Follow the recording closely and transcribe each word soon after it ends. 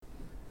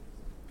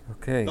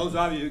Okay. Those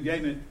of you who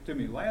gave it to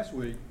me last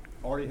week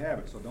already have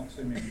it, so don't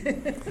send me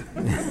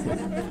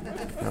another.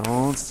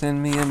 Don't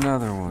send me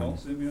another one. Don't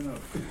send me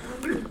another.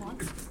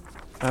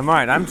 All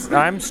right,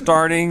 I'm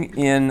starting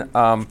in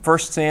 1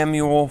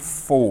 Samuel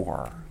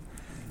 4.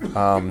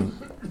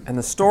 And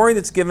the story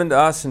that's given to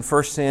us in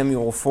 1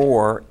 Samuel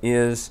 4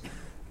 is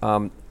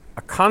a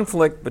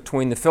conflict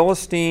between the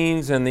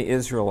Philistines and the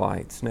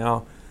Israelites.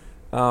 Now,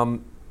 a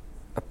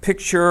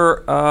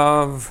picture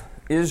of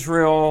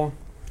Israel,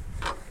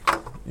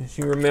 as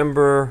you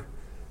remember,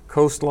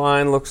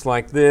 coastline looks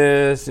like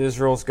this.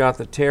 Israel's got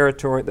the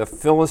territory. The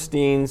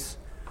Philistines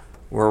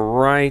were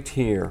right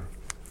here,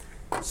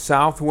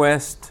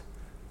 southwest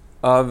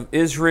of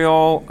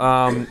Israel,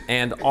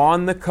 and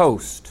on the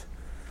coast.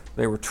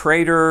 They were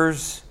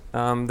traders.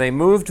 They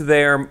moved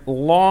there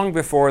long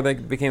before they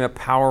became a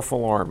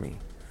powerful army.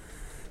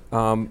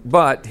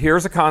 But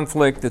here's a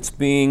conflict that's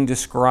being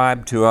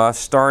described to us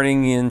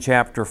starting in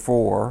chapter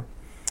 4.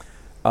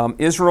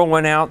 Israel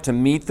went out to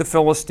meet the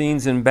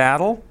Philistines in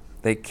battle.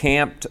 They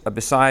camped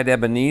beside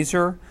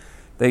Ebenezer.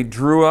 They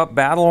drew up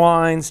battle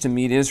lines to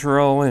meet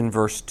Israel in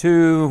verse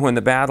 2. When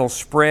the battle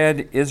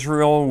spread,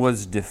 Israel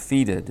was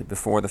defeated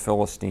before the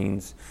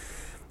Philistines,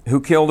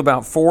 who killed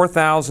about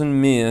 4,000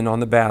 men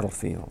on the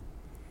battlefield.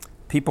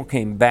 People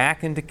came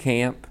back into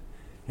camp,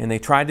 and they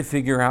tried to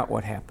figure out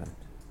what happened.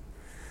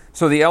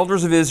 So the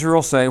elders of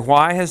Israel say,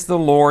 "Why has the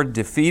Lord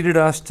defeated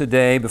us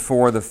today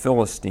before the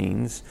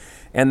Philistines?"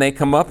 And they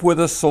come up with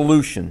a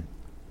solution.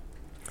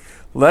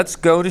 Let's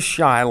go to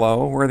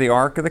Shiloh, where the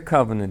Ark of the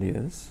Covenant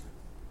is,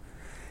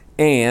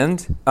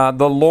 and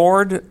the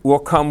Lord will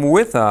come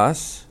with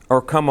us,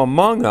 or come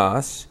among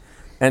us,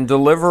 and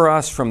deliver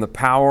us from the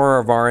power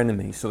of our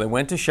enemies. So they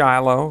went to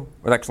Shiloh,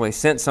 or actually they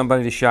sent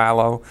somebody to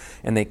Shiloh,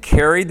 and they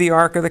carried the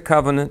Ark of the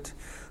Covenant,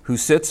 who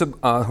sits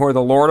where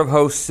the Lord of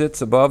hosts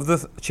sits above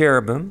the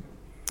cherubim.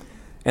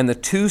 And the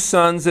two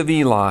sons of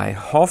Eli,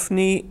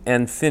 Hophni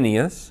and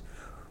Phinehas,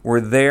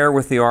 were there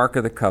with the Ark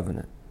of the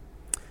Covenant.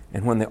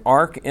 And when the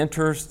Ark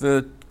enters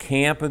the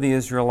camp of the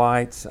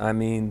Israelites,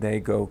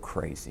 they go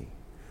crazy.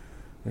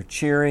 They're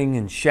cheering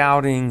and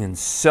shouting and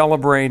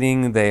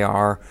celebrating. They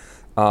are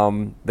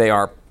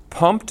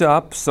pumped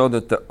up so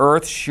that the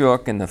earth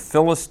shook and the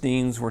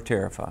Philistines were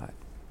terrified.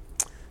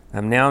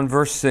 I'm now in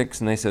verse 6,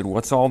 and they said,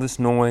 "What's all this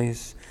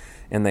noise?"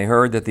 And they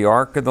heard that the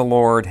ark of the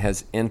Lord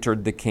has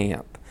entered the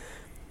camp.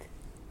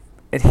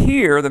 And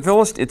here,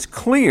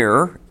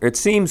 it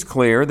seems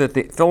clear that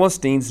the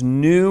Philistines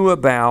knew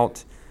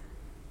about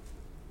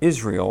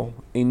Israel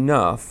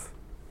enough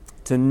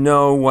to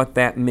know what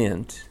that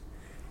meant,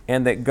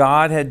 and that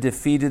God had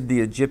defeated the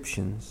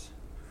Egyptians.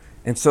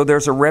 And so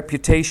there's a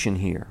reputation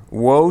here.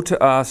 Woe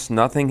to us,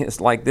 nothing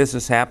like this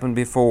has happened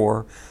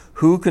before.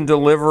 Who can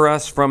deliver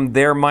us from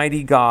their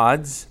mighty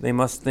gods? They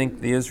must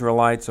think the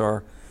Israelites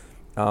are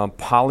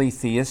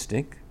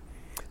polytheistic.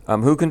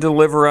 Who can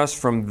deliver us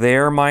from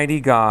their mighty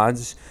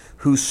gods,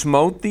 who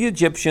smote the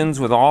Egyptians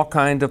with all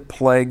kind of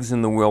plagues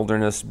in the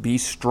wilderness? Be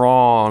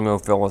strong, O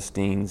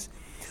Philistines,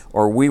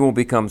 or we will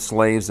become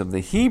slaves of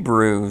the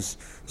Hebrews,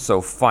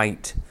 so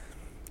fight.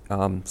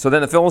 So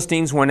then the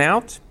Philistines went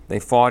out. They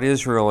fought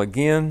Israel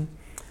again.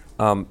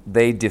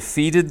 They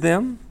defeated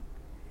them.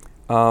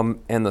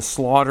 And the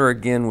slaughter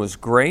again was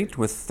great,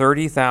 with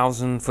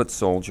 30,000 foot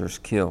soldiers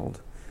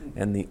killed.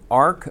 And the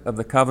Ark of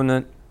the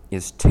Covenant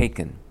is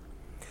taken.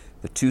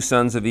 The two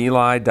sons of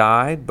Eli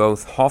died,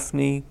 both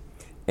Hophni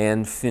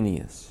and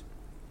Phinehas.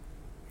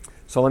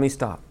 So let me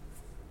stop.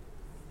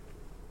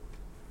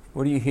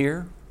 What do you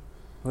hear?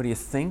 What do you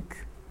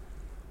think?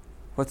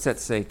 What's that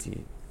say to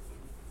you?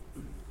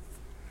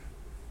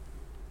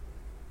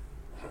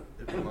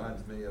 It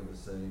reminds me of a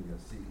saying a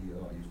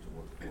CEO I used to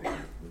work for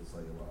would say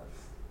a lot.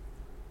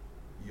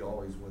 You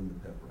always win the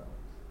pep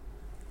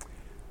rallies.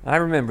 I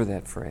remember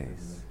that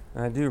phrase.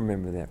 I do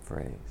remember that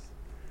phrase.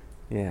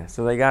 Yeah,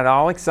 so they got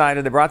all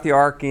excited. They brought the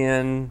ark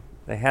in.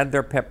 They had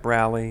their pep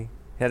rally.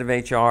 Head of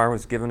HR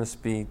was giving a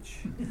speech.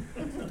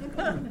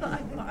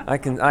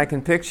 I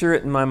can picture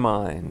it in my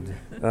mind.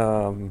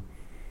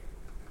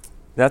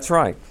 That's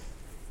right.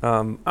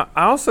 I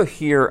also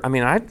hear,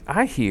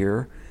 I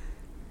hear,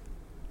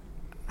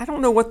 I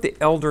don't know what the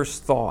elders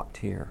thought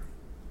here.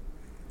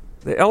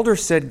 The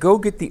elders said, "Go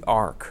get the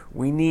ark.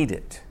 We need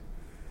it."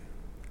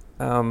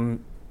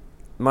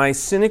 My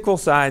cynical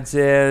side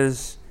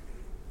says,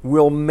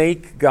 "We'll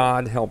make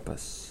God help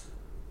us.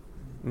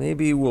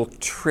 Maybe we'll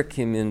trick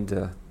him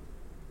into,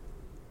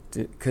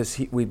 because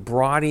we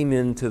brought him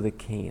into the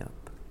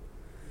camp."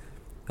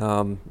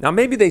 Now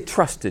maybe they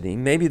trusted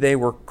him. Maybe they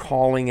were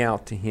calling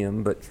out to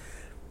him, but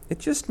it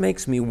just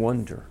makes me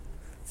wonder.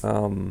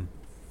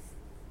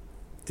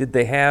 Did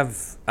they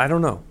have, I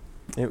don't know.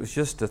 It was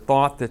just a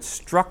thought that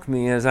struck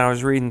me as I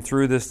was reading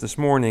through this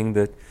morning,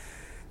 that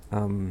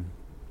I'm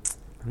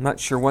not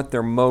sure what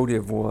their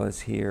motive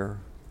was here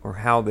or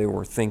how they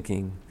were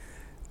thinking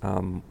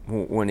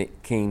when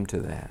it came to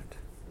that.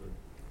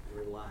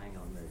 Relying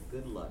on their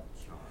good luck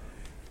charm.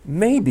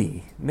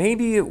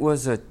 Maybe it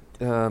was a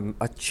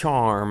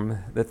charm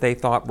that they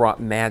thought brought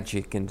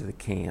magic into the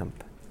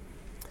camp.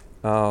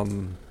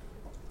 And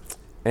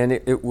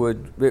it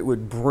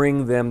would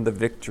bring them the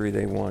victory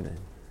they wanted.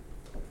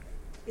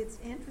 It's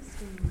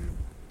interesting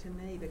to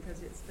me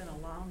because it's been a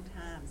long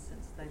time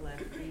since they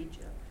left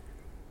Egypt,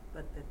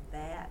 but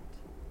that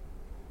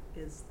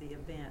is the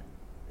event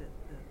that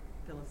the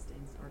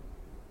Philistines are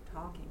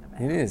talking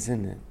about. It is,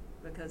 isn't it?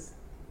 Because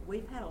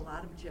we've had a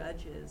lot of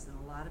judges and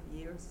a lot of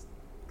years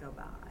go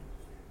by.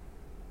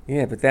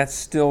 Yeah, but that's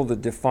still the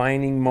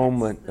defining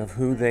moment of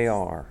who they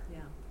are.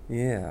 Yeah.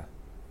 Yeah.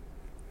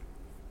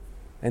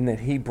 And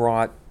that he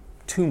brought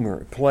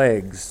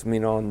plagues,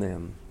 on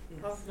them.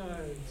 Yes. Hophni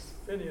and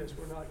Phinehas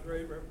were not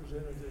great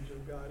representatives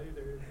of God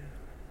either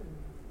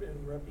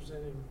in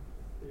representing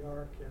the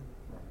ark and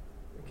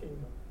the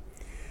kingdom.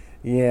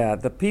 Yeah,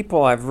 the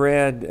people I've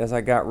read as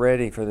I got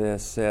ready for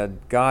this said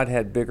God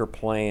had bigger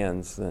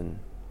plans than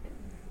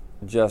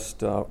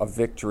just a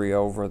victory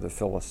over the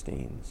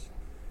Philistines.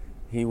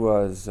 He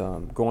was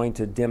going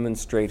to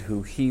demonstrate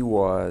who he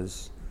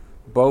was,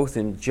 both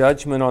in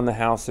judgment on the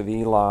house of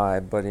Eli,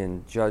 but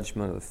in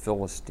judgment of the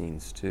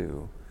Philistines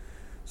too.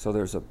 So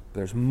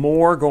there's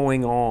more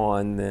going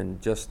on than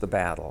just the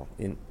battle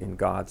in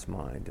God's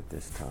mind at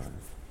this time.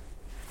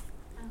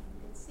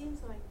 It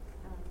seems like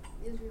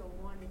Israel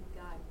wanted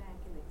God back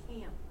in the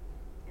camp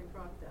and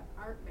brought the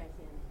ark back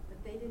in,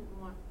 but they didn't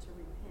want to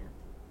repent.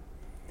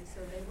 And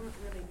so they weren't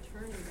really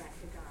turning back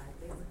to God.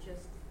 They were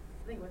just,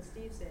 I think what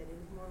Steve said, it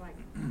was more like,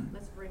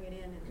 let's bring it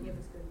in and give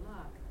us good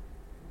luck.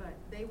 But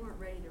they weren't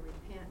ready to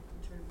repent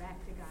and turn back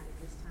to God at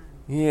this time.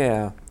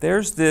 Yeah,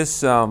 there's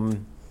this,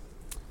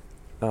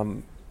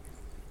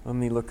 let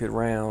me look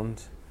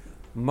around.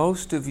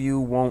 Most of you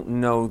won't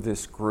know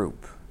this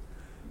group,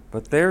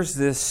 but there's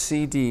this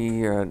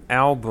CD, or an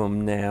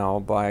album now,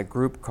 by a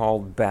group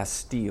called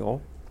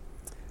Bastille,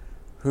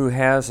 who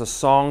has a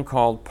song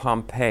called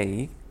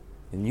Pompeii,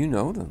 and you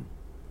know them.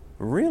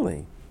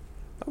 Really?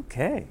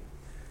 Okay.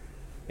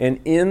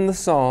 And in the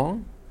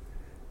song,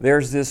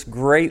 there's this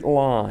great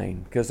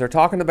line, because they're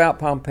talking about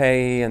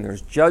Pompeii, and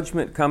there's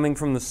judgment coming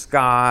from the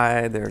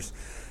sky,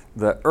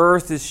 the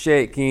earth is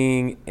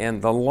shaking,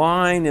 and the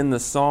line in the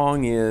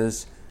song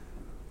is,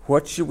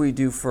 what should we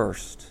do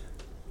first?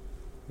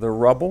 The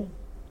rubble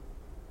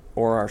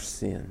or our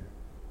sin?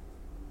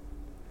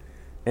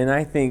 And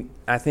I think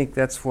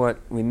that's what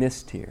we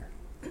missed here.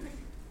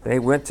 They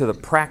went to the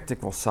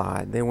practical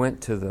side. They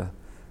went to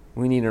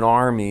we need an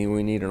army,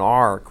 we need an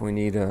ark, but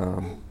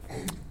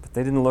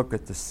they didn't look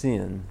at the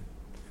sin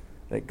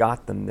that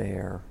got them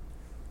there.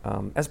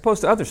 As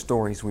opposed to other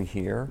stories we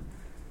hear,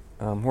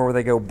 where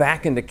they go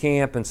back into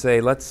camp and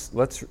say, let's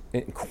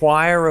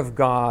inquire of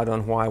God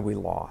on why we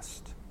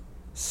lost.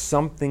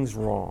 Something's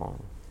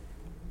wrong.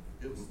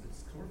 It's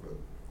sort of an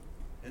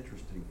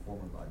interesting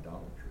form of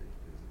idolatry,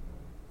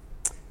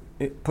 isn't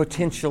it?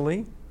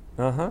 Potentially,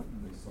 They saw the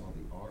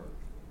ark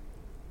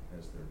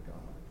as their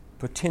God.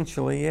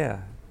 Potentially,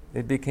 yeah.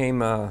 It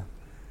became I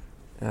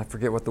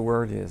forget what the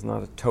word is,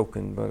 not a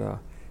token, but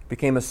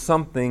became a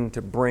something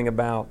to bring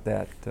about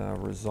that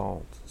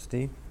result.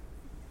 Steve?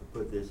 To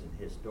put this in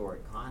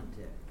historic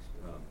context,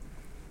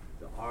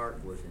 the ark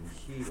was in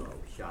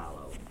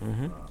Shiloh,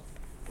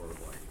 for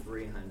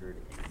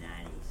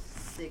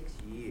 396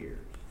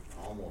 years,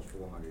 almost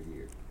 400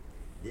 years.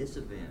 This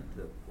event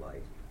took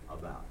place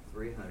about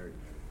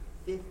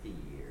 350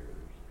 years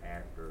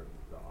after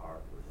the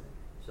ark was in.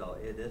 So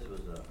this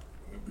was of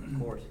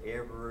course,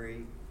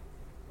 every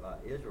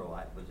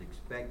Israelite was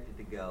expected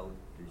to go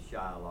to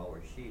Shiloh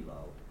or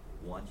Shiloh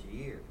once a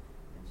year.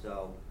 And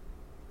so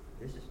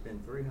this has been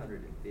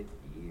 350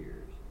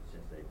 years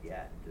since they've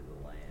gotten to the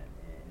land.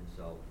 And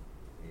so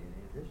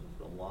this is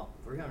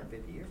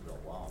 350 years is a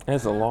long time.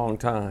 It's a long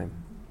time.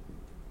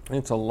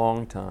 It's a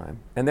long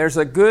time. And there's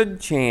a good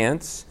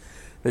chance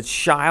that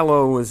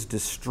Shiloh was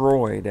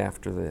destroyed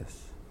after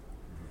this.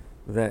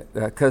 That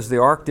because the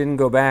ark didn't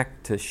go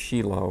back to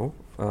Shiloh.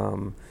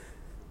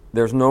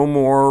 There's no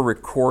more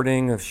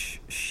recording of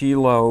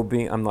Shiloh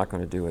being, I'm not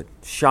going to do it,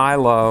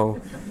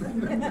 Shiloh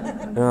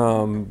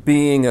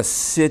being a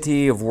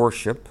city of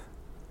worship.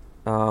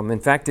 In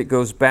fact, it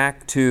goes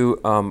back to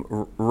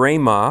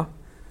Ramah,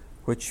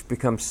 which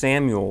becomes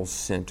Samuel's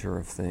center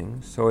of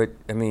things. So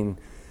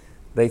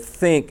they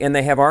think, and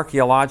they have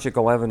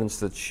archaeological evidence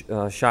that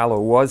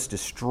Shiloh was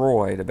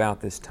destroyed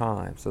about this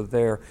time. So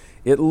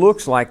it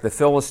looks like the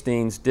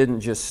Philistines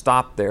didn't just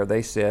stop there.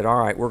 They said,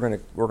 all right, we're going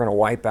to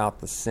wipe out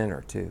the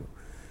center too,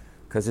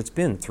 because it's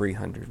been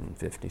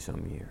 350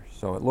 some years.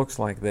 So it looks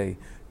like they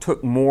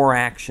took more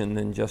action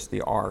than just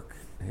the ark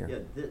here.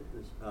 Yeah, this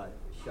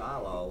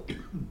Shiloh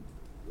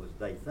was,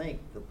 they think,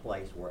 the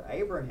place where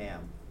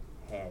Abraham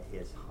had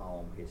his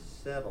home, his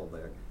settle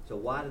there. So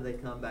why did they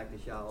come back to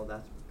Shiloh?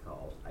 That's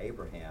because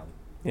Abraham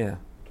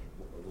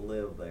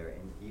lived there,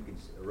 and you can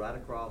right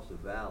across the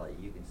valley,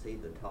 you can see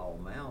the tall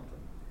mountain.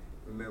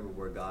 Remember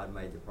where God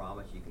made the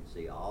promise? You can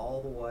see all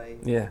the way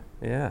to the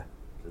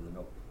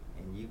north,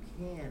 and you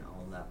can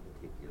on that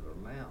particular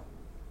mountain.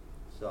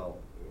 So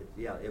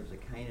it was a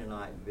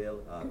Canaanite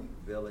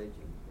village,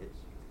 and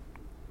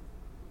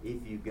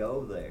if you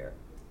go there,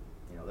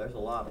 You know, there's a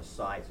lot of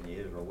sites in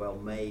Israel. Well,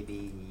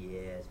 maybe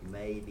yes,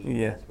 maybe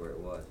Yeah. that's where it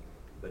was.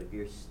 But if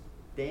you're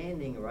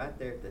standing right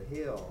there at the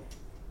hill,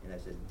 and I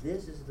said,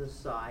 this is the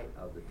site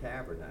of the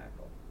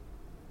tabernacle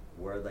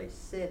where they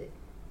set it,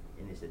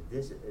 and they said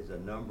this is a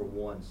number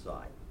one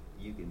site.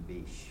 You can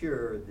be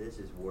sure this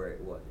is where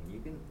it was,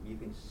 and you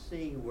can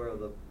see where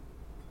the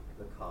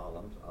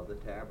columns of the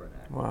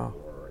tabernacle Wow.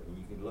 were, and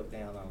you can look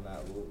down on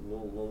that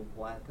little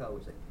plateau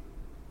and say,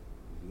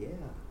 yeah,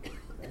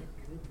 that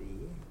could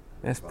be it.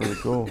 That's pretty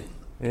cool.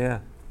 Yeah.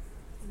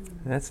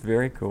 That's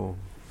very cool.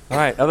 All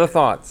right, other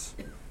thoughts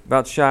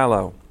about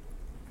Shiloh?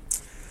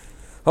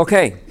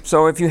 Okay,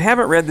 so if you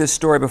haven't read this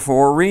story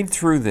before, read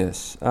through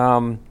this.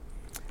 I'm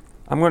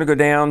going to go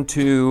down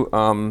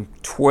to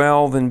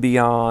 12 and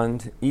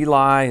beyond.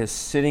 Eli is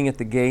sitting at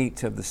the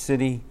gate of the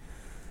city.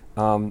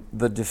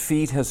 The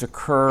defeat has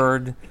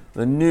occurred.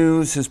 The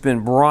news has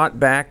been brought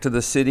back to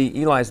the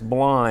city. Eli's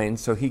blind,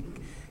 so he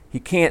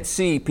can't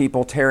see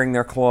people tearing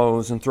their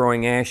clothes and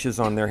throwing ashes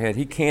on their head.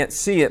 He can't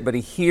see it, but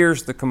he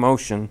hears the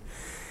commotion.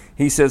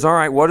 He says, all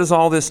right, what does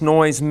all this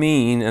noise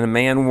mean? And a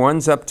man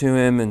runs up to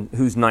him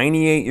who's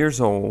 98 years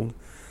old.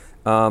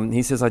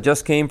 He says, I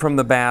just came from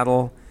the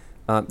battle.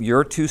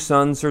 Your 2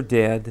 sons are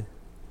dead,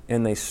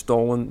 and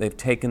they've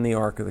taken the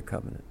Ark of the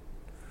Covenant.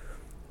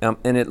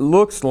 And it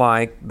looks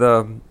like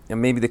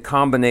maybe the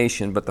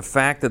combination, but the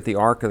fact that the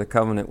Ark of the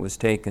Covenant was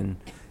taken,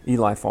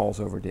 Eli falls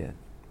over dead,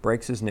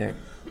 breaks his neck.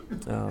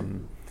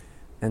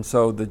 And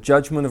so the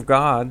judgment of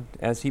God,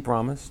 as he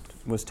promised,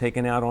 was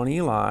taken out on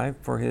Eli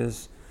for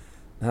his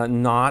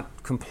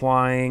not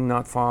complying,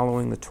 not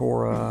following the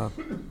Torah,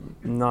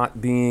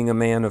 not being a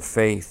man of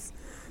faith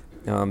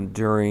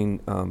during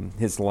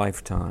his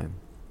lifetime.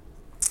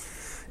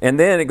 And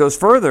then it goes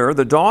further.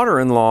 The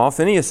daughter-in-law,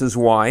 Phinehas'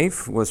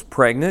 wife, was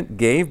pregnant,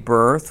 gave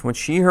birth. When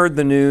she heard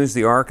the news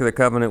the Ark of the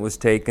Covenant was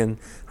taken,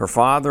 her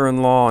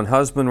father-in-law and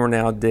husband were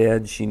now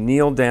dead. She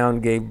kneeled down,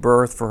 gave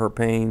birth, for her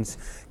pains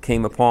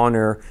came upon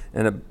her.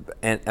 And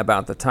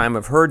about the time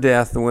of her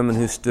death, the women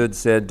who stood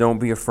said, don't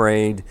be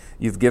afraid.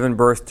 You've given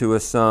birth to a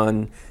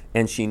son.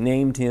 And she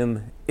named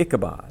him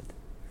Ichabod,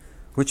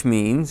 which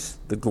means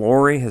the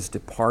glory has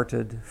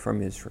departed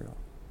from Israel.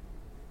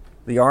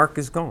 The Ark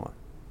is gone.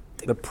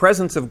 The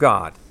presence of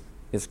God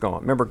is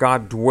gone. Remember,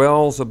 God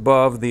dwells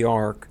above the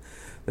Ark.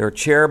 There are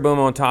cherubim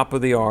on top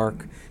of the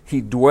Ark.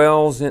 He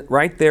dwells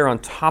right there on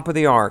top of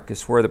the Ark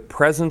is where the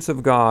presence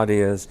of God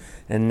is,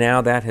 and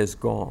now that has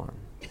gone.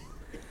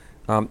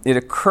 It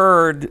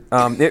occurred,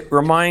 it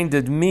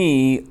reminded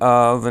me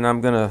of, and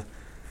I'm going to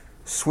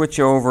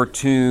switch over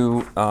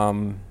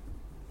to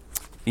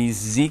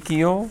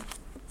Ezekiel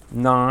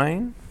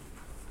 9.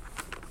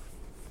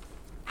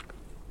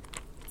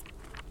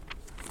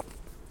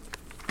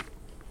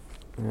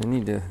 I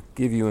need to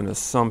give you an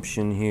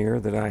assumption here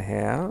that I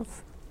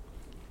have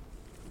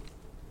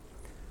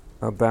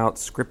about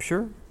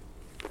Scripture.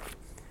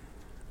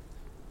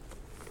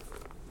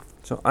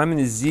 So I'm in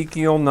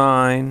Ezekiel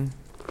 9.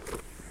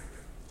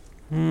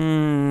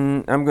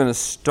 I'm going to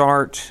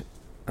start.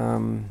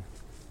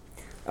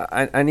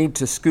 I need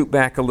to scoot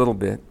back a little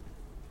bit.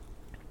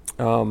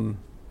 The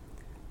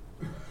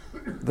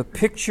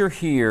picture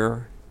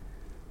here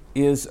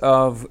is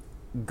of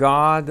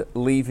God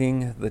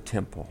leaving the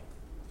temple.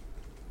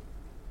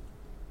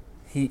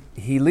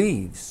 He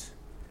leaves.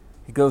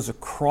 He goes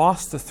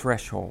across the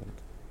threshold.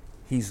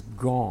 He's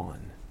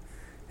gone.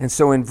 And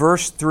so in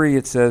verse 3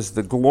 it says,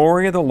 the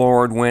glory of the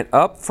Lord went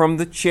up from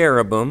the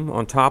cherubim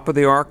on top of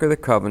the Ark of the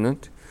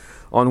Covenant,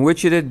 on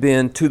which it had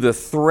been, to the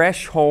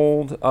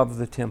threshold of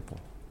the temple.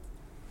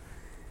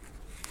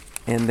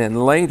 And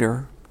then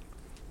later,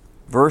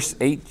 verse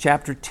 8,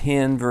 chapter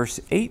 10, verse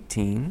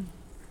 18,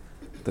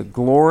 the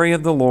glory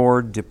of the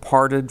Lord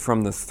departed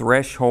from the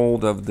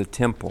threshold of the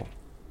temple.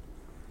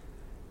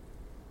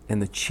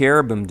 And the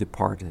cherubim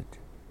departed,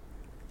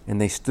 and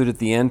they stood at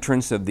the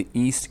entrance of the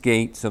east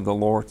gates of the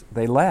Lord.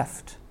 They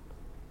left.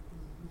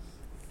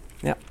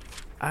 Now,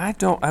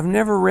 I've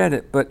never read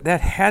it, but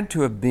that had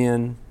to have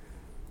been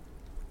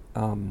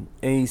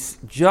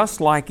just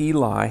like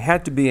Eli,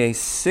 had to be a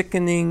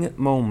sickening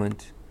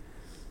moment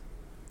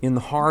in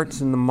the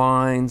hearts and the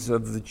minds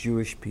of the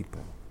Jewish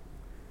people.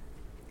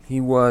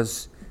 He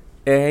was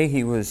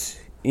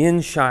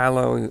in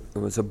Shiloh. It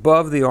was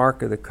above the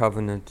Ark of the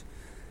Covenant.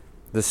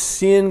 The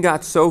sin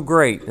got so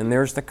great, and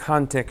there's the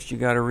context you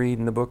got to read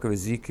in the book of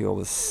Ezekiel.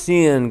 The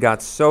sin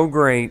got so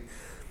great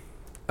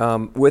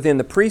within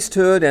the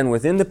priesthood and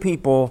within the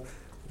people,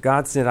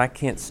 God said, I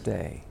can't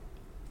stay.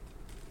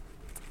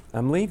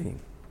 I'm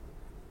leaving.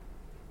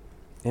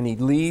 And he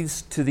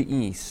leaves to the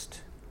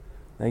east.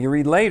 Now you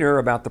read later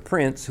about the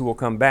prince who will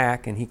come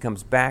back, and he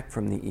comes back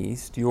from the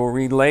east. You will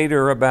read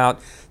later about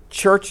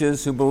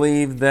churches who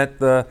believe that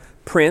the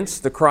Prince,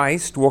 the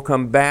Christ, will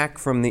come back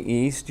from the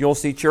east. You'll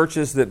see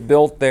churches that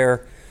built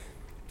their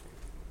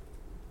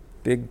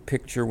big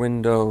picture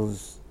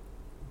windows,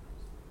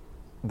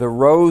 the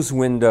rose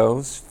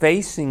windows,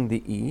 facing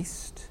the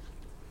east.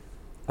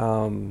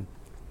 The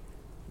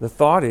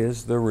thought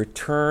is the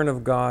return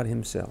of God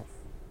himself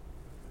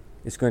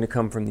is going to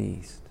come from the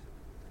east.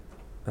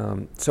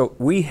 So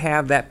we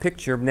have that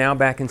picture now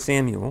back in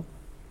Samuel.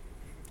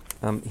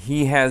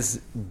 He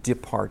has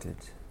departed.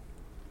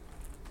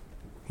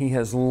 He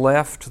has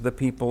left the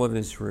people of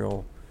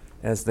Israel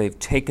as they've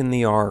taken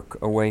the ark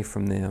away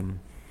from them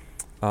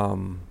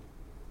and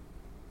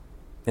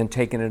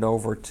taken it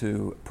over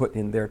to put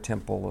in their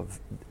temple of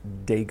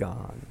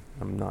Dagon.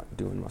 I'm not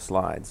doing my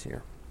slides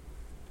here.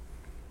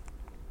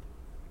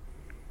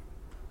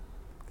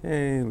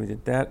 Okay, we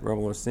did that.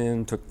 Rebel of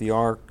sin, took the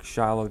ark,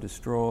 Shiloh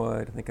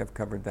destroyed. I think I've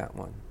covered that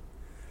one.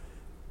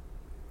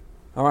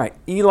 All right,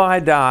 Eli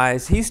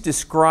dies. He's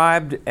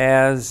described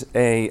as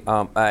a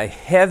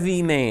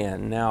heavy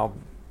man. Now,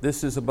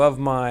 this is above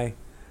my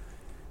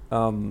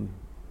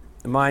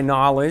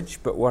knowledge,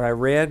 but what I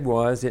read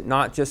was it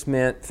not just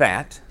meant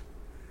fat,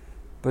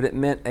 but it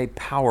meant a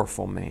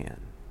powerful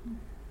man.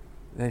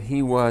 That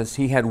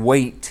he had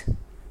weight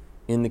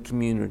in the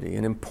community,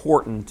 an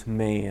important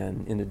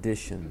man in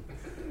addition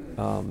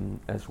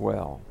as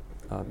well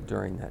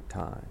during that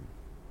time.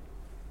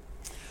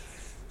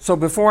 So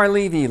before I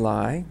leave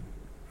Eli,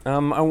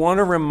 I want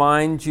to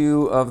remind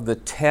you of the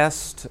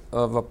test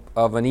of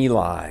an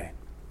Eli,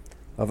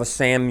 of a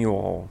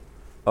Samuel,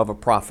 of a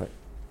prophet.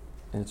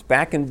 And it's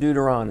back in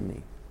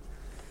Deuteronomy.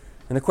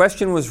 And the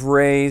question was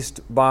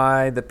raised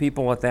by the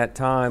people at that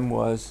time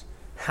was,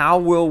 how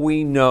will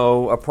we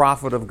know a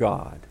prophet of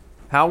God?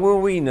 How will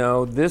we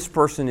know this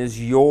person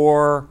is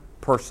your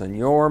person,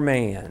 your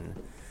man?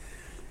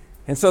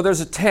 And so there's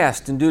a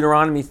test in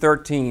Deuteronomy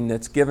 13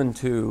 that's given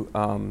to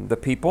the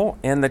people,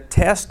 and the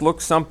test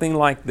looks something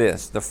like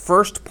this. The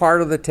first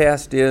part of the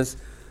test is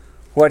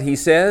what he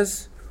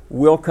says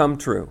will come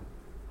true.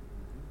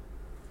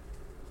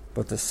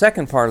 But the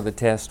second part of the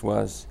test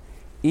was,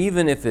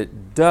 even if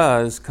it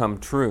does come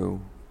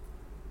true,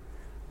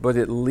 but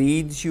it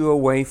leads you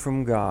away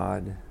from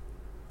God,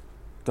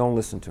 don't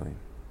listen to him.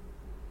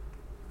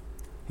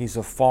 He's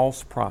a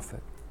false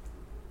prophet.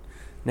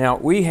 Now,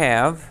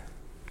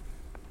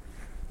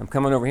 I'm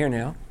coming over here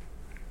now.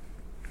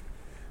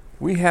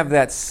 We have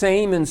that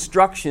same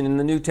instruction in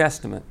the New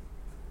Testament.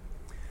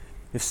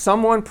 If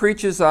someone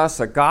preaches us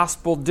a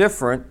gospel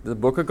different, the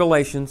book of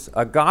Galatians,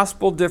 a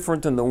gospel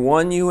different than the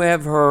one you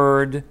have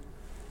heard,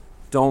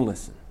 don't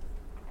listen.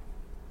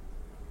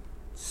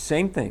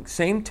 Same thing,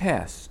 same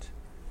test.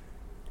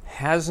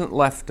 Hasn't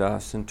left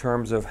us in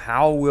terms of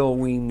how will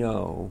we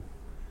know.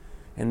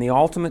 And the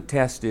ultimate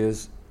test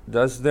is,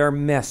 does their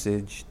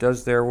message,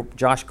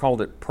 Josh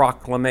called it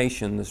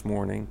proclamation this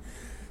morning,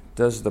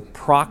 does the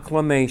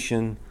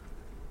proclamation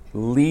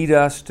lead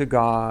us to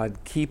God,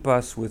 keep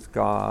us with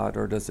God,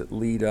 or does it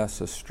lead us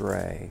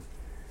astray?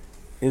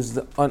 Is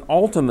an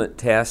ultimate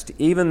test,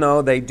 even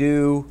though they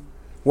do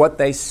what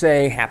they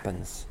say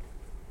happens.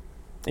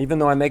 Even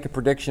though I make a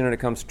prediction and it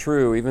comes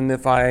true, even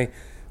if I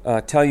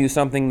tell you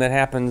something that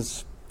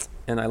happens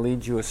and I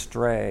lead you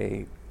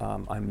astray,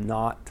 I'm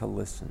not to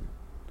listen.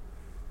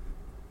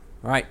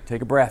 All right,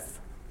 take a breath.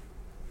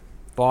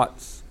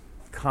 Thoughts,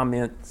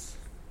 comments.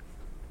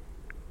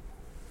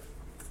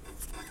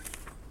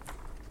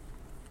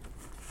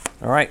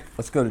 All right,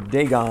 let's go to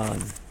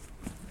Dagon.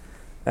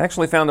 I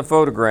actually found a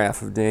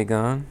photograph of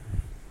Dagon.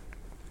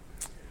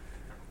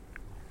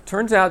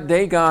 Turns out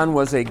Dagon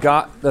was a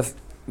god.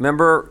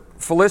 Remember,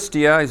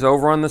 Philistia is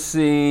over on the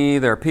sea.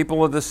 There are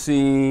people of the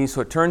sea.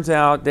 So it turns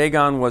out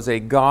Dagon was a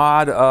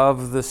god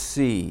of the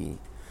sea.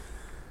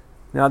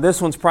 Now,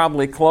 this one's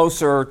probably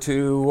closer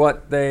to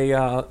what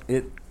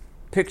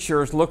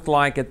pictures looked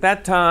like at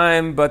that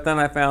time, but then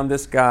I found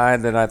this guy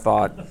that I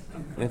thought,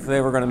 if they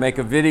were going to make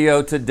a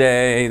video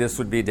today, this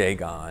would be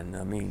Dagon.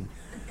 I mean,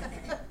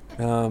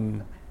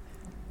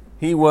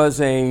 he was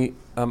a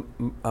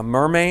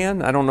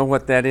merman. I don't know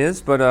what that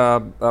is, but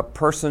a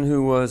person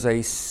who was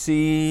a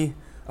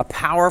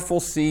powerful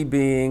sea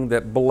being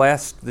that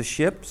blessed the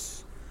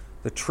ships,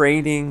 the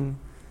trading,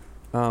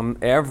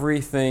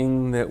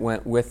 everything that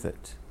went with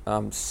it.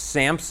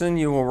 Samson,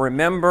 you will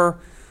remember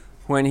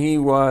when he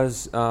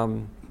was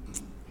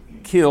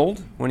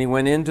killed, when he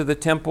went into the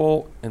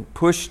temple and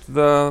pushed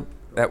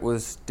that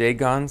was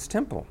Dagon's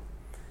temple.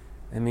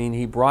 I mean,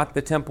 he brought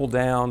the temple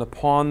down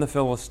upon the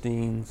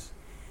Philistines.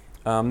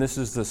 This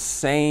is the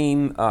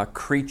same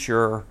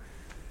creature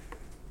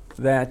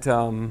that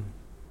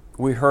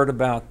we heard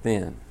about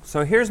then.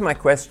 So here's my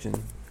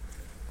question.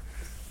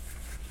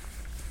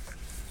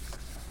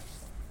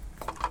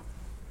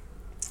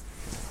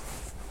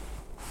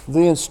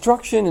 The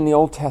instruction in the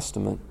Old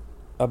Testament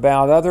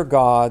about other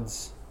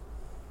gods,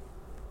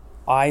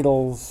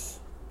 idols,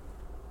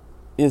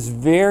 is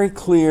very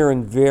clear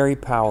and very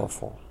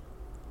powerful.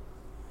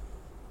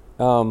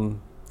 And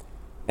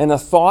a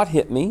thought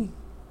hit me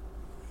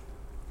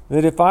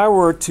that if I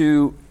were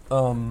to,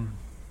 and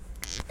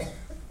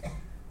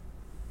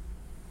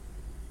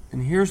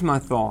here's my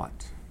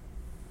thought.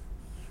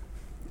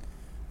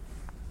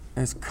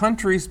 As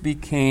countries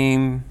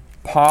became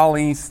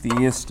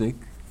polytheistic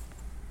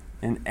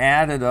and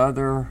added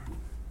other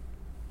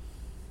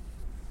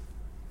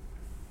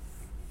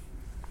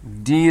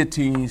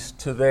deities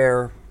to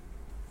their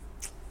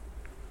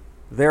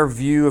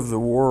view of the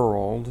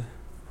world,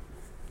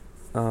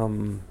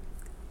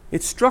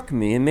 it struck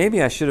me, and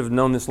maybe I should have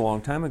known this a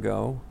long time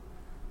ago,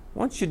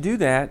 once you do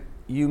that,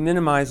 you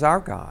minimize our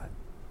God.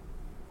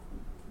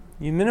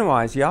 You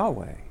minimize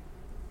Yahweh.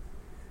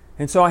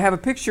 And so I have a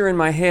picture in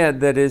my head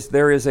that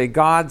there is a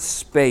God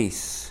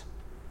space,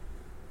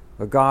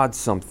 a God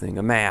something,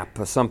 a map,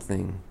 a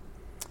something.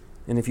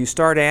 And if you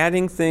start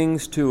adding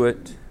things to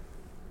it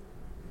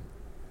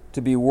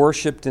to be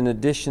worshipped in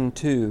addition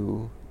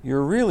to,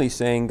 you're really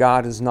saying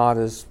God is not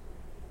as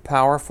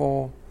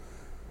powerful,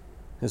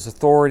 His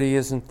authority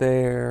isn't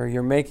there.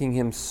 You're making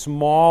Him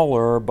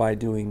smaller by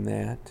doing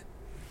that.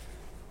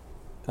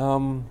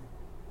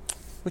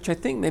 Which I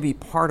think may be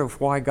part of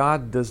why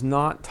God does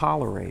not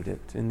tolerate it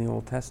in the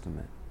Old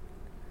Testament.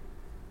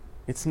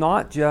 It's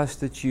not just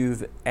that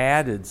you've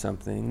added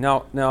something.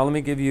 Now let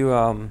me give you,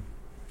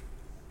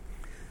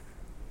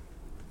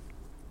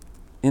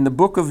 in the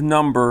book of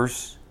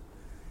Numbers,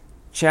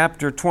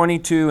 chapter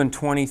 22 and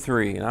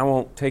 23, and I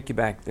won't take you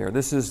back there.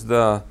 This is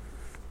the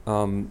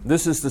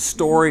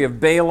story of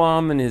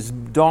Balaam and his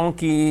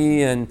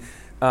donkey, and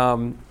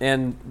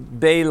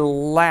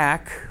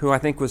Balak, who I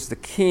think was the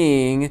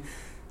king,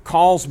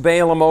 calls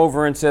Balaam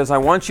over and says, I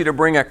want you to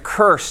bring a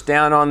curse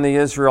down on the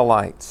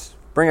Israelites.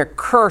 Bring a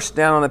curse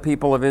down on the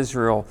people of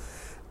Israel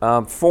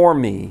for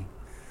me.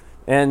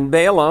 And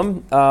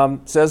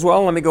Balaam says,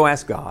 well, let me go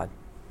ask God.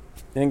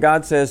 And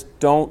God says,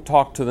 don't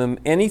talk to them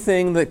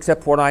anything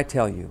except what I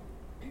tell you.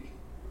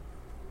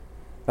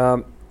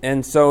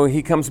 And so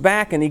he comes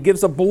back and he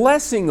gives a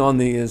blessing on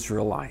the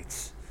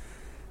Israelites.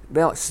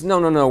 Balak says,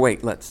 no,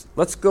 wait,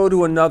 let's go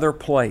to another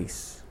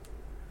place.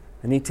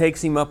 And he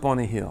takes him up on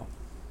a hill.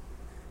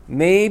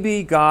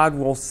 Maybe God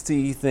will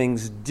see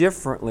things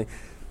differently.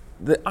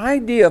 The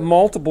idea of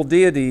multiple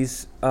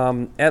deities,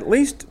 at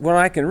least what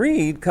I can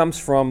read, comes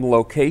from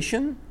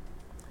location,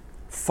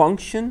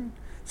 function.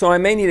 So I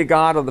may need a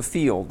God of the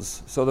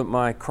fields so that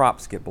my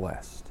crops get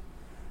blessed.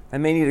 I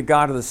may need a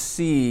God of the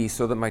sea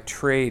so that my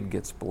trade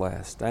gets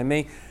blessed.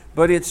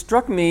 But it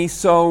struck me,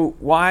 so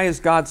why is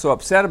God so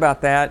upset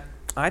about that?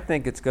 I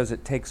think it's because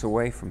it takes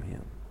away from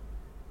Him.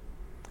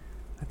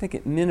 I think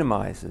it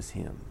minimizes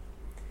Him.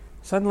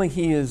 Suddenly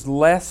He is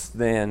less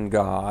than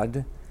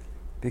God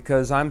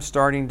because I'm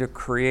starting to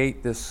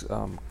create this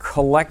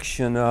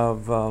collection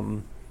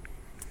of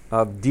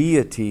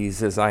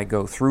deities as I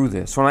go through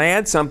this. When I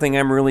add something,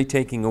 I'm really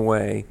taking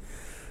away.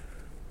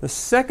 The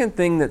second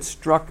thing that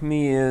struck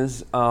me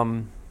is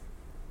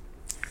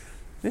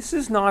this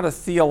is not a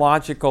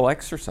theological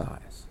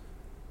exercise.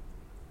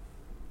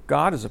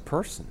 God is a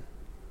person.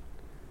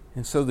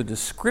 And so the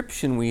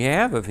description we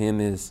have of Him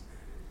is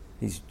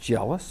He's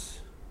jealous.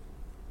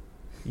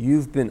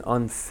 You've been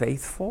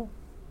unfaithful,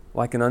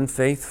 like an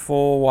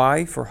unfaithful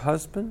wife or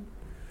husband.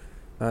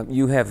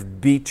 You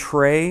have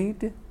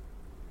betrayed.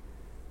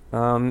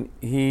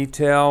 He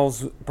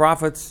tells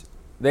prophets,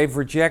 they've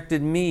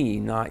rejected me,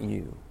 not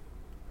you.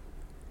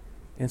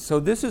 And so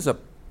this is a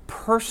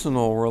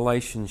personal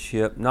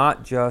relationship,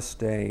 not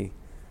just a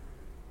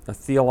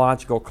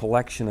theological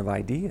collection of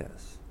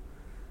ideas.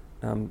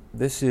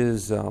 This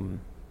is, I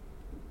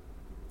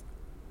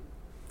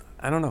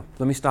don't know.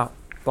 Let me stop.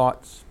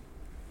 Thoughts?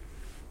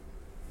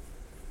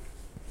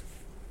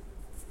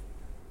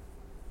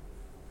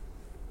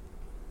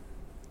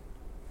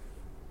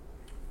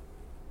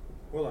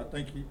 Well, I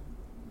think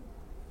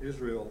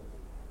Israel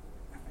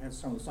has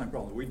some of the same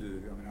problems we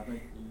do. I mean, I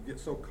think you get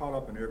so caught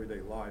up in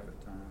everyday life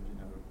at times, you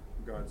know,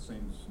 God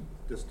seems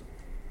distant.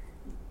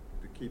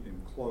 To keep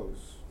Him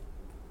close,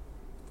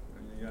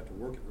 and you have to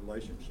work at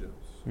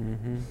relationships.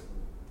 Mm-hmm.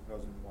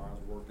 Husband and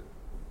wives work at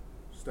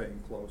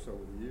staying close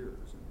over the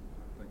years, and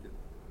I think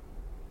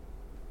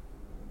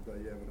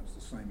they evidence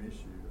the same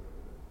issue.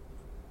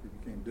 He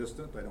became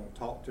distant. They don't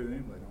talk to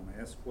Him. They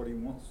don't ask what He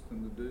wants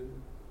them to do.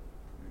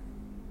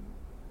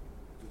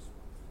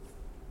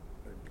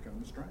 They've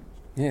become estranged.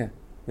 Yeah,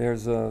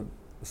 there's a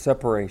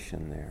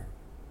separation there.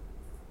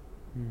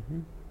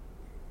 Mm-hmm.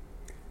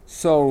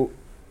 So,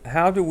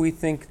 how do we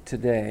think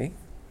today?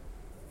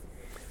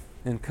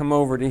 And come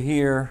over to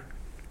here.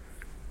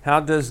 How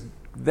does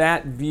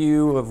that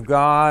view of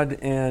God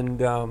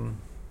and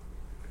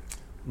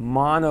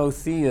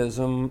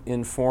monotheism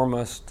inform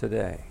us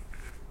today?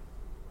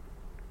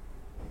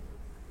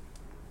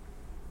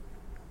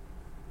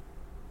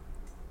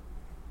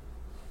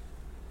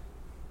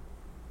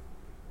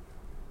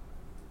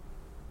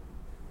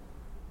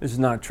 This is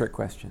not a trick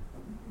question.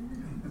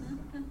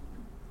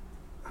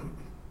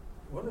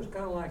 Well, it's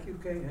kind of like you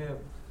can't have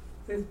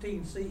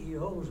 15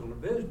 CEOs in a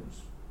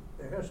business.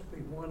 There has to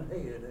be one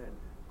head, and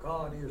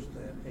God is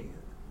that head.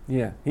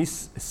 Yeah,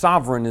 He's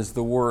sovereign is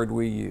the word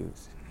we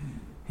use.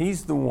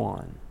 He's the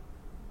one.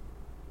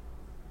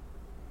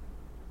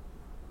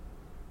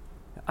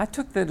 I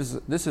took that as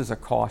this is a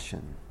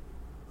caution.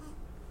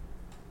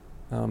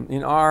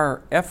 In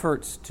our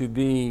efforts to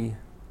be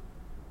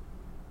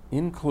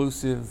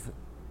inclusive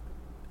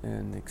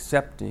and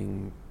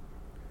accepting,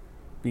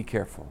 be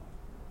careful.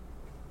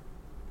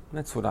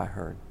 That's what I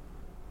heard.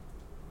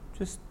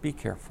 Just be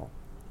careful.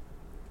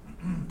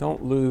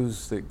 Don't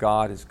lose that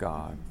God is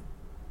God.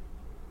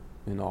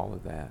 in all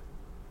of that.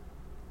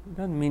 It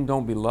doesn't mean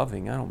don't be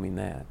loving. I don't mean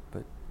that,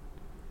 but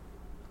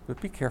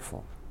be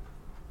careful.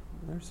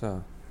 There's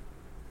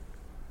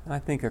I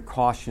think, a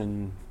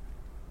caution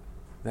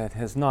that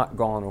has not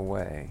gone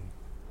away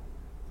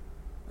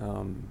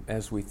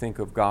as we think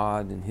of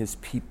God and His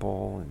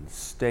people and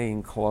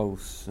staying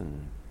close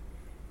and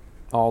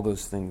all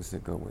those things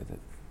that go with it.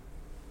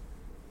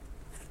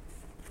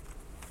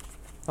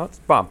 Oh, it's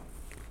Bob.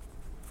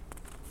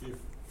 If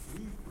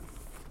we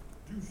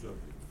do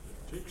something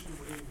that takes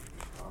away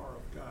the power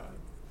of God,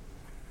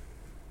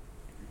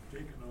 we've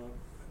taken on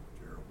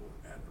a terrible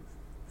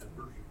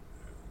adversary.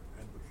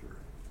 And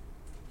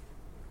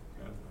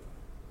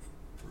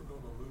we're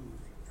going to lose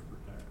every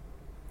time.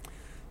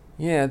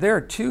 Yeah, there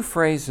are two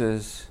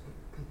phrases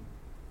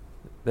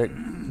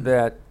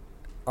that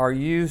are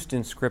used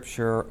in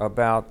Scripture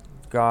about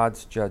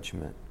God's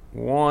judgment.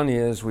 One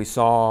is, we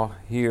saw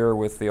here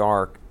with the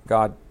ark,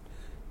 God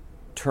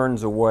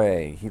turns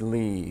away, He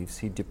leaves,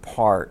 He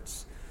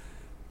departs.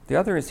 The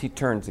other is He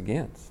turns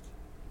against.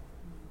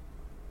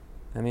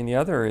 I mean, the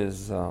other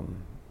is,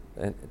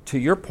 to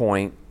your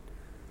point,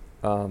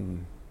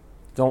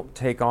 don't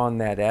take on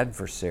that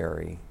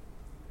adversary.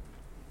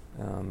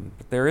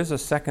 But there is a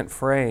second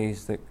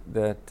phrase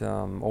that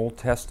Old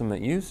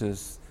Testament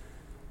uses,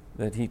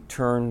 that He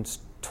turns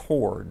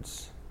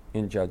towards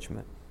in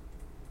judgment.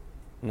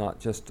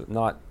 Not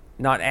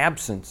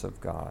absence of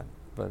God,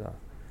 but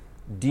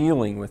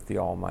dealing with the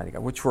Almighty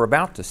God, which we're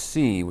about to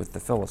see with the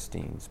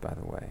Philistines, by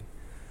the way.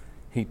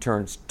 He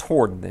turns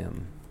toward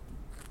them,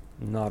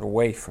 not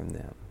away from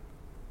them.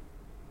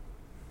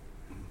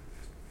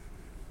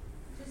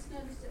 Just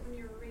noticed that when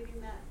you were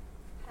reading that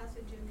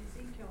passage in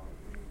Ezekiel,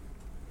 when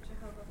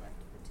Jehovah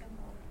left the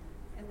temple,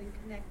 and then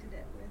connected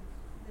it with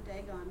the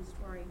Dagon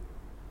story,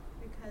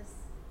 because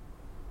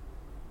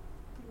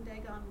when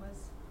Dagon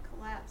was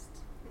collapsed,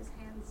 his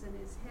hands and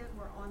his head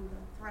were on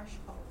the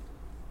threshold,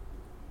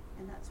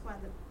 and that's why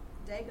the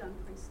Dagon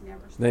priests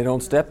never. They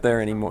don't stepped step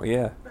there anymore.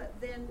 Yeah. But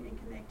then, in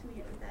connecting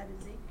it with that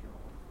Ezekiel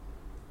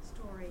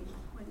story,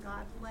 when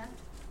God left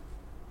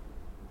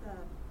the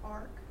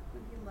ark,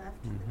 when He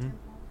left the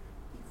temple,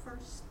 He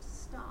first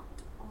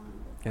stopped on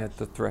the At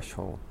the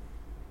threshold.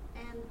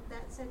 And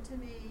that said to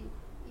me,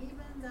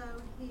 even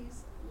though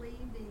He's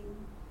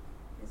leaving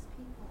His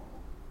people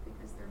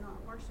because they're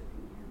not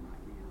worshiping Him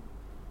right now,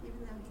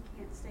 even though He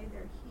can't stay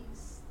there, He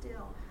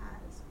still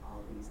has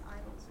all these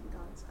idols and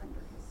gods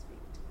under His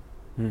feet.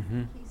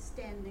 Mm-hmm. He's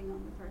standing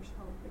on the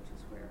threshold, which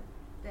is where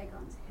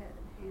Dagon's head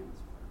and hands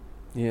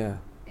were. Yeah.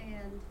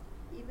 And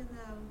even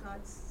though God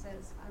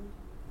says, I'm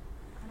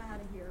out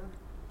of here,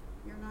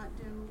 you're not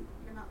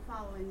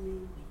following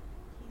me,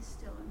 He's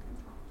still in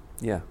control.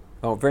 Yeah.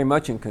 Oh, very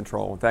much in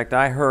control. In fact,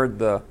 I heard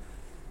the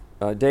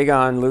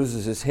Dagon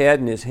loses his head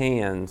and his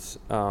hands.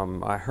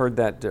 I heard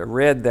that,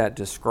 read that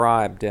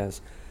described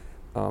as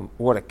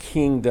what a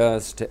king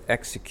does to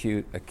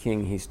execute a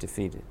king he's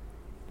defeated.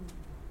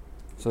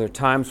 So there are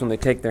times when they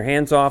take their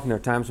hands off, and there are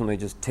times when they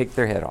just take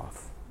their head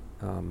off.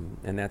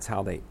 And that's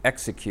how they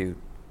execute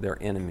their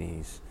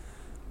enemies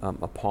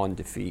upon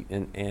defeat.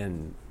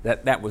 And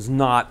that was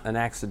not an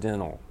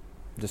accidental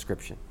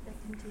description. That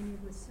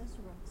continued with Sisera.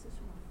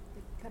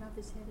 They cut off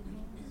his head and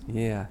hands.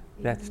 Yeah,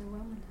 Even in the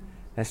Roman times.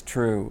 that's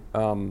true.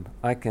 Paul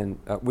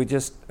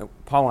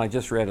and I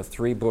just read a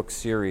 3-book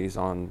series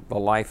on the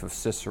life of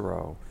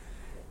Cicero.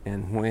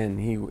 And when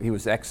he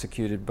was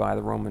executed by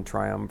the Roman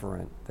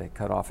triumvirate, they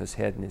cut off his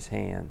head and his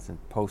hands and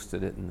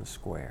posted it in the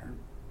square.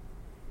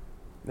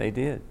 They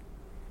did.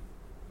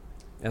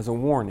 As a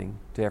warning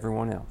to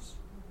everyone else.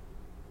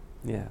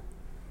 Yeah.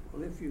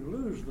 Well, if you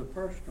lose the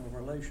personal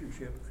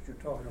relationship that you're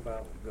talking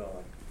about with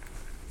God,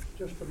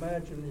 just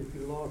imagine if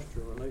you lost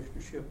your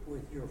relationship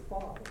with your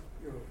father,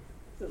 your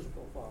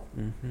physical father.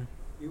 Mm-hmm.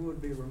 You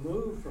would be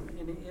removed from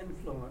any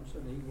influence,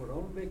 and He would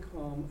only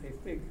become a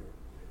figure.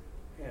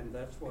 And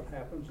that's what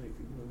happens if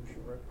you lose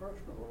your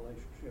personal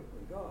relationship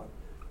with God.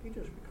 He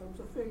just becomes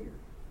a figure.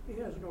 He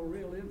has no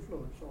real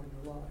influence on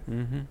your life.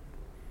 Mm-hmm.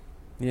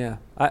 Yeah.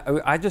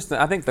 I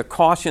think the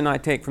caution I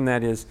take from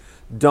that is,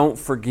 don't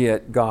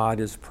forget God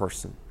is a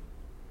person.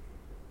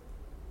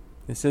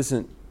 This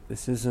isn't,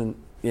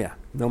 yeah,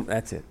 no,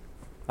 that's it.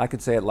 I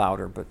could say it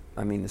louder, but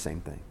I mean the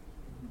same thing.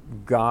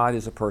 God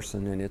is a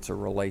person, and it's a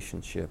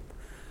relationship.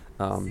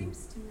 It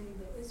seems to me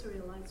the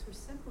Israelites were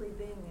simply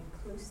being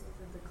inclusive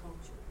of the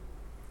culture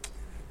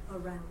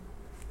around.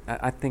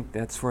 I think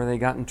that's where they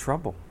got in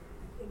trouble.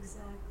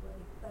 Exactly.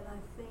 But I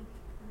think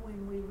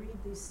when we read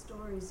these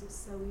stories, it's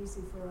so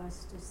easy for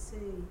us to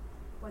see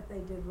what they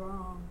did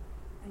wrong.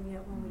 And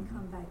yet when we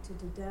come back to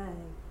today,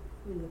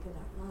 we look at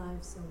our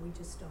lives and we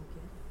just don't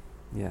get it.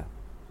 Yeah.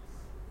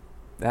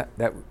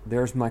 That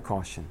there's my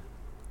caution.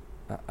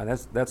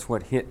 That's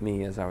what hit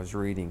me as I was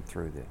reading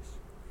through this.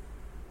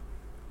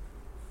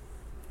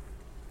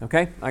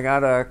 Okay, I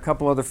got a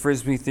couple other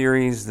Frisbee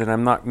theories that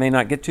may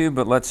not get to,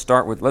 but let's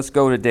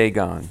go to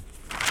Dagon.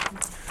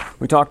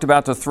 We talked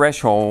about the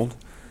threshold.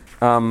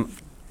 So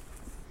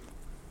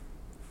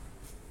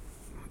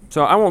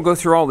I won't go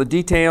through all the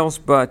details,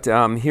 but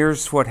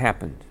here's what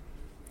happened.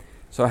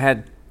 So I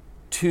had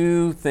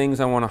two things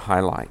I want to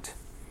highlight.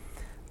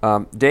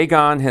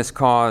 Dagon has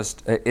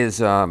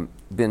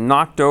been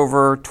knocked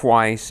over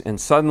twice,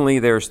 and suddenly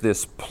there's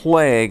this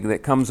plague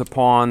that comes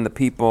upon the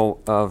people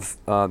of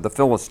the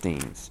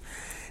Philistines.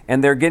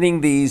 And they're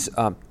getting these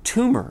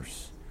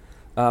tumors.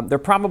 They're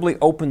probably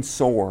open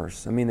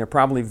sores. I mean, they're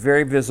probably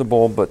very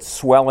visible, but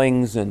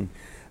swellings. And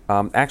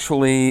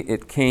actually,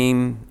 it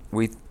came,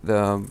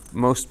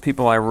 most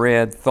people I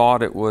read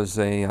thought it was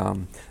a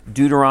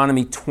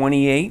Deuteronomy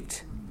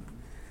 28.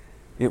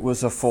 It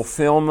was a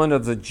fulfillment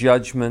of the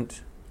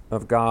judgment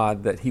of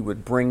God that he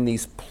would bring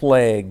these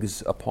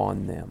plagues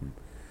upon them,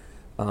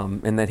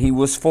 and that he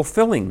was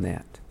fulfilling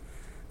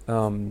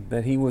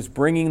that he was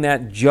bringing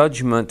that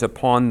judgment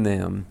upon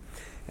them.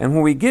 And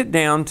when we get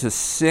down to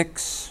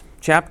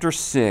chapter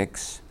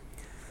 6,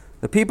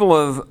 the people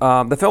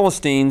of the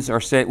Philistines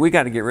are saying, we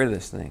got to get rid of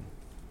this thing.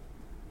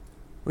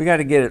 We got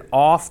to get it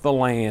off the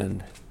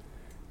land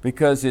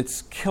because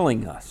it's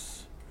killing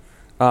us.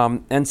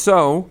 And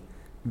so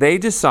they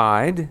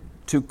decide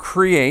to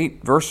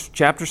create,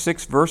 chapter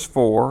 6, verse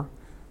 4,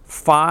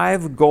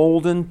 5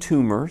 golden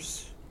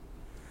tumors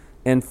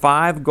and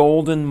 5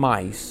 golden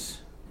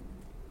mice,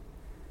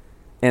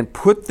 and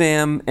put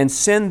them and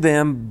send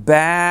them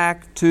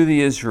back to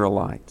the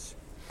Israelites.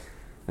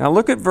 Now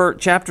look at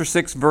chapter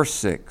 6, verse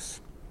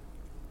 6.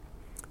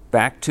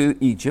 Back to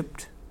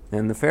Egypt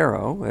and the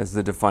Pharaoh as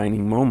the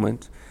defining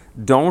moment.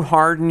 Don't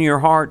harden your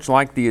hearts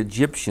like the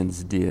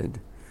Egyptians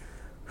did,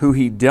 who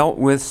he dealt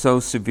with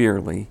so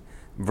severely.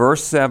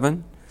 Verse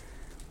 7,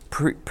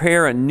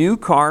 prepare a new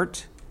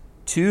cart,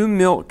 2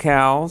 milk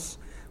cows,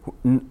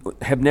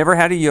 have never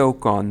had a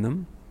yoke on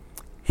them.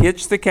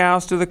 Hitch the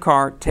cows to the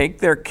cart, take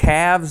their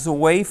calves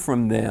away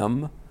from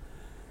them,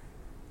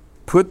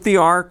 put the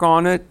ark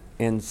on it,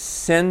 and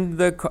send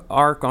the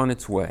ark on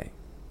its way.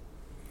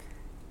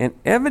 And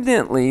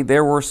evidently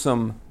there were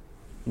some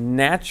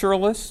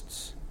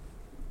naturalists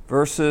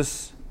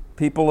versus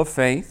people of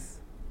faith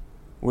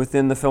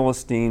within the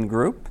Philistine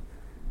group.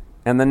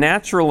 And the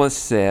naturalists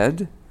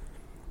said,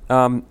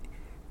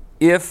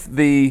 if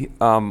the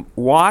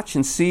watch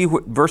and see,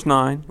 verse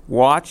 9,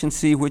 watch and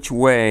see which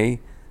way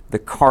the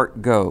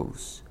cart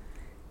goes.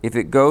 If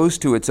it goes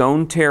to its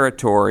own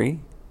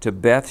territory, to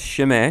Beth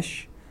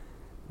Shemesh,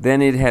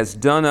 then it has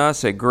done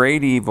us a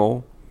great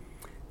evil.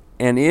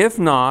 And if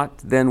not,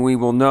 then we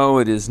will know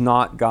it is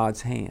not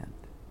God's hand.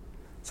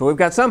 So we've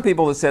got some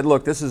people that said,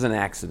 look, this is an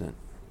accident.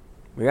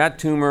 We got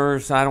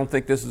tumors. I don't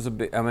think this is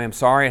I'm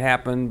sorry it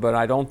happened, but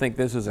I don't think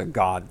this is a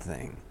God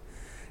thing.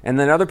 And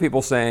then other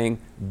people saying,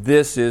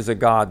 this is a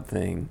God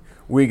thing.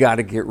 We got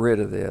to get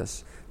rid of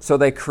this. So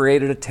they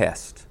created a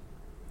test.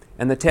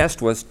 And the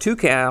test was 2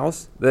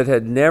 cows that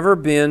had never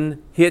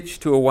been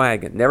hitched to a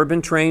wagon, never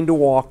been trained to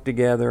walk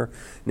together,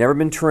 never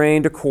been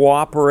trained to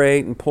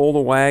cooperate and pull the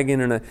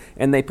wagon,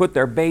 and they put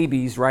their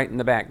babies right in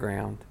the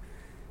background.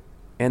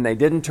 And they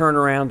didn't turn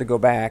around to go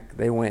back.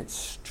 They went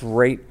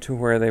straight to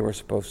where they were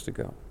supposed to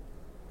go.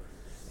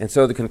 And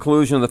so the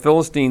conclusion of the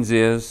Philistines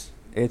is,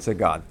 it's a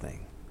God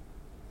thing.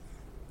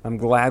 I'm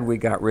glad we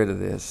got rid of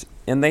this.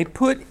 And they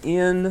put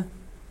in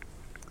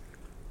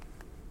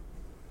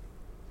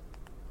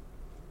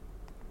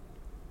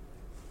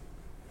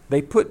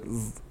I'm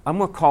going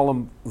to call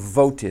them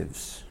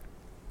votives.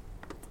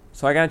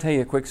 So I got to tell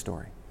you a quick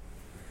story.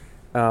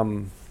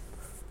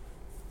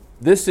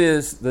 This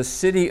is the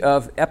city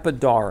of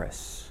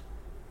Epidaurus.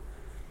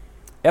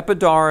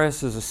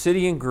 Epidaurus is a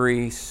city in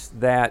Greece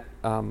that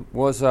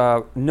was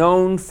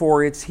known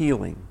for its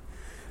healing.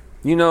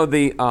 You know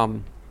the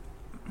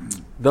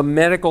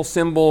medical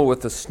symbol with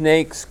the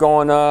snakes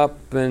going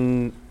up,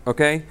 and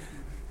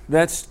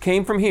that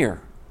came from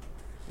here.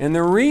 And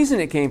the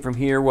reason it came from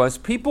here was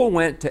people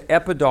went to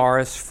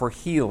Epidaurus for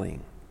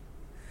healing.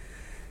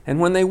 And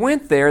when they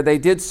went there, they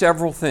did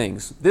several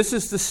things. This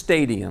is the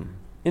stadium.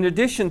 In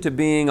addition to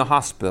being a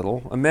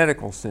hospital, a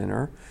medical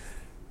center,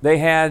 they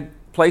had a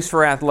place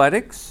for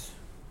athletics.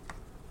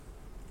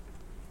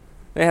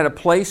 They had a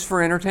place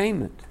for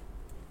entertainment.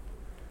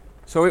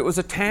 So it was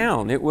a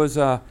town. There was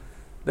a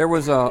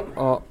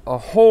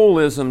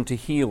holism to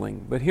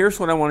healing. But here's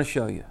what I want to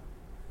show you.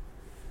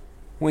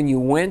 When you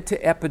went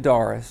to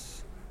Epidaurus,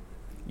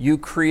 you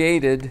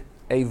created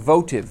a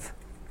votive.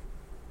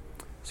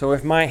 So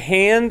if my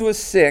hand was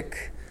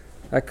sick,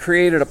 I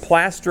created a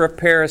plaster of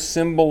Paris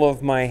symbol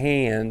of my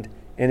hand,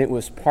 and it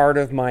was part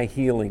of my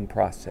healing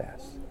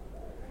process.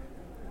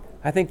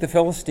 I think the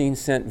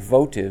Philistines sent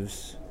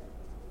votives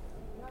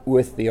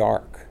with the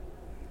ark.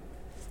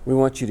 We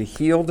want you to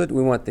heal it.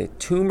 We want the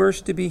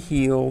tumors to be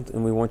healed,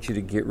 and we want you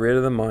to get rid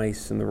of the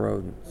mice and the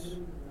rodents.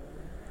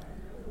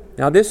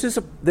 Now this is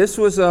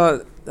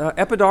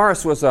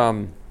Epidaurus was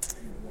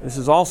this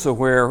is also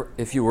where,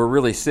 if you were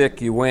really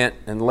sick, you went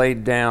and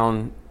laid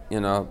down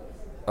in a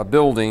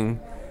building,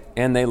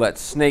 and they let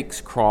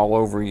snakes crawl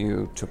over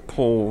you to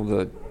pull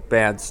the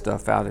bad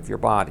stuff out of your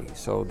body.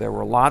 So there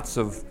were lots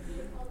of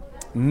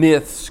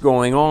myths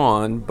going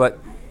on, but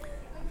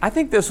I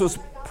think this was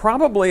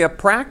probably a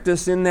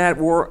practice in that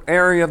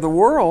area of the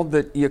world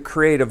that you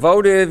create a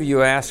votive,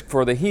 you ask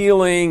for the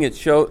healing.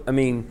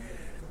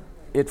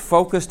 It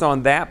focused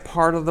on that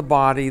part of the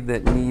body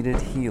that needed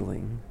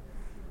healing.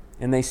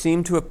 And they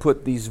seem to have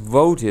put these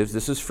votives,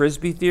 this is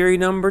Frisbee theory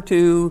number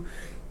 2,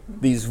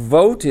 these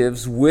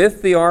votives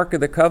with the Ark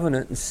of the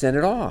Covenant and sent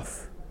it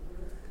off.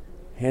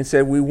 And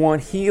said, we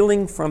want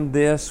healing from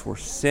this. We're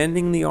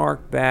sending the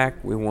Ark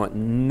back. We want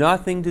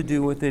nothing to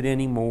do with it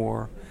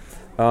anymore.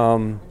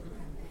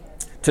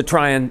 To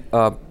try and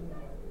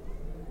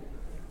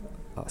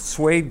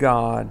sway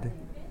God,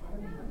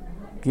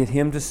 get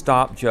him to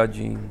stop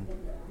judging,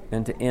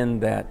 and to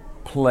end that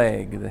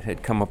plague that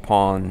had come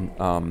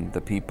upon the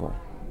people.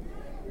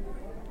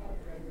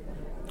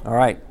 All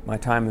right, my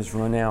time has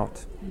run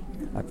out.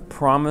 I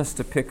promise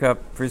to pick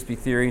up Frisbee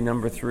theory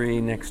number 3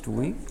 next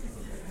week,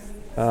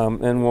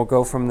 and we'll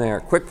go from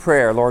there. Quick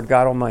prayer. Lord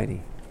God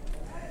Almighty,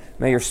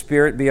 may your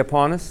Spirit be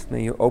upon us.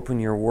 May you open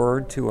your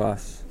word to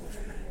us.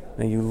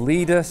 May you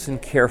lead us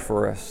and care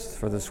for us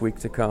for this week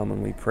to come,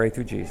 and we pray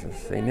through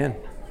Jesus. Amen.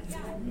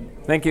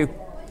 Thank you.